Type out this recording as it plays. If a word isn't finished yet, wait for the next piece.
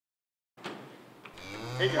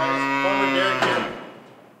Hey guys, Farmer Derek here.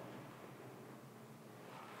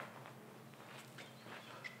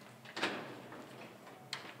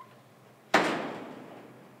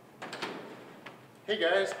 Hey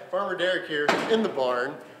guys, Farmer Derek here in the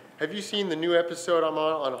barn. Have you seen the new episode I'm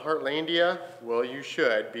on Heartlandia? Well, you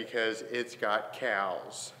should, because it's got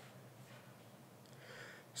cows.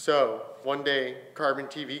 So, one day, Carbon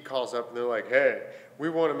TV calls up and they're like, hey, we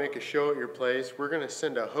want to make a show at your place. We're going to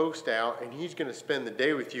send a host out and he's going to spend the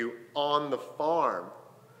day with you on the farm.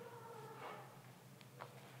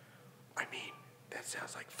 I mean, that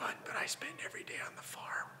sounds like fun, but I spend every day on the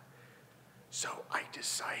farm. So I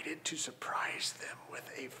decided to surprise them with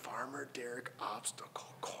a Farmer Derek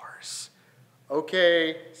obstacle course.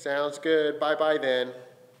 Okay, sounds good. Bye-bye then.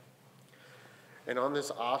 And on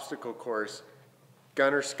this obstacle course,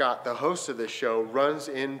 Gunner Scott, the host of this show, runs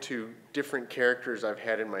into different characters I've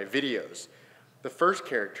had in my videos. The first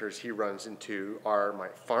characters he runs into are my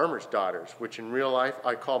farmer's daughters, which in real life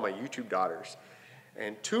I call my YouTube daughters.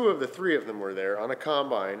 And two of the three of them were there on a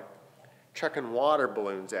combine, chucking water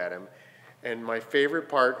balloons at him. And my favorite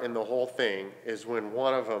part in the whole thing is when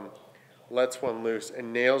one of them lets one loose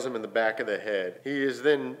and nails him in the back of the head. He is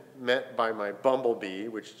then met by my bumblebee,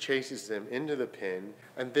 which chases him into the pen,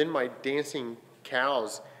 and then my dancing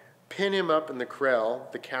cows pin him up in the corral,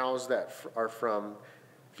 the cows that are from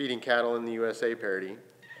Feeding Cattle in the USA parody,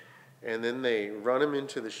 and then they run him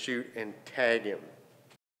into the chute and tag him.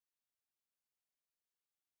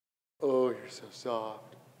 Oh, you're so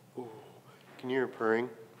soft. Ooh. Can you hear purring?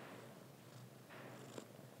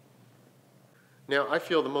 Now, I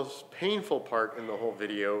feel the most painful part in the whole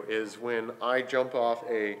video is when I jump off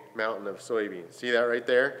a mountain of soybeans. See that right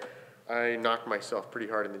there? I knocked myself pretty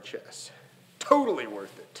hard in the chest. Totally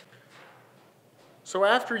worth it. So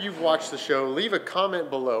after you've watched the show, leave a comment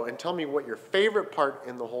below and tell me what your favorite part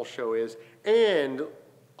in the whole show is, and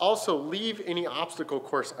also leave any obstacle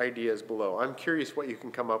course ideas below. I'm curious what you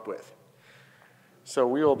can come up with. So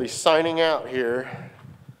we will be signing out here.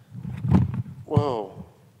 Whoa.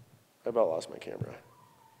 I about lost my camera.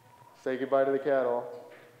 Say goodbye to the cattle.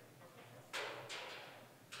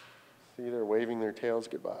 See, they're waving their tails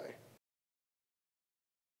goodbye.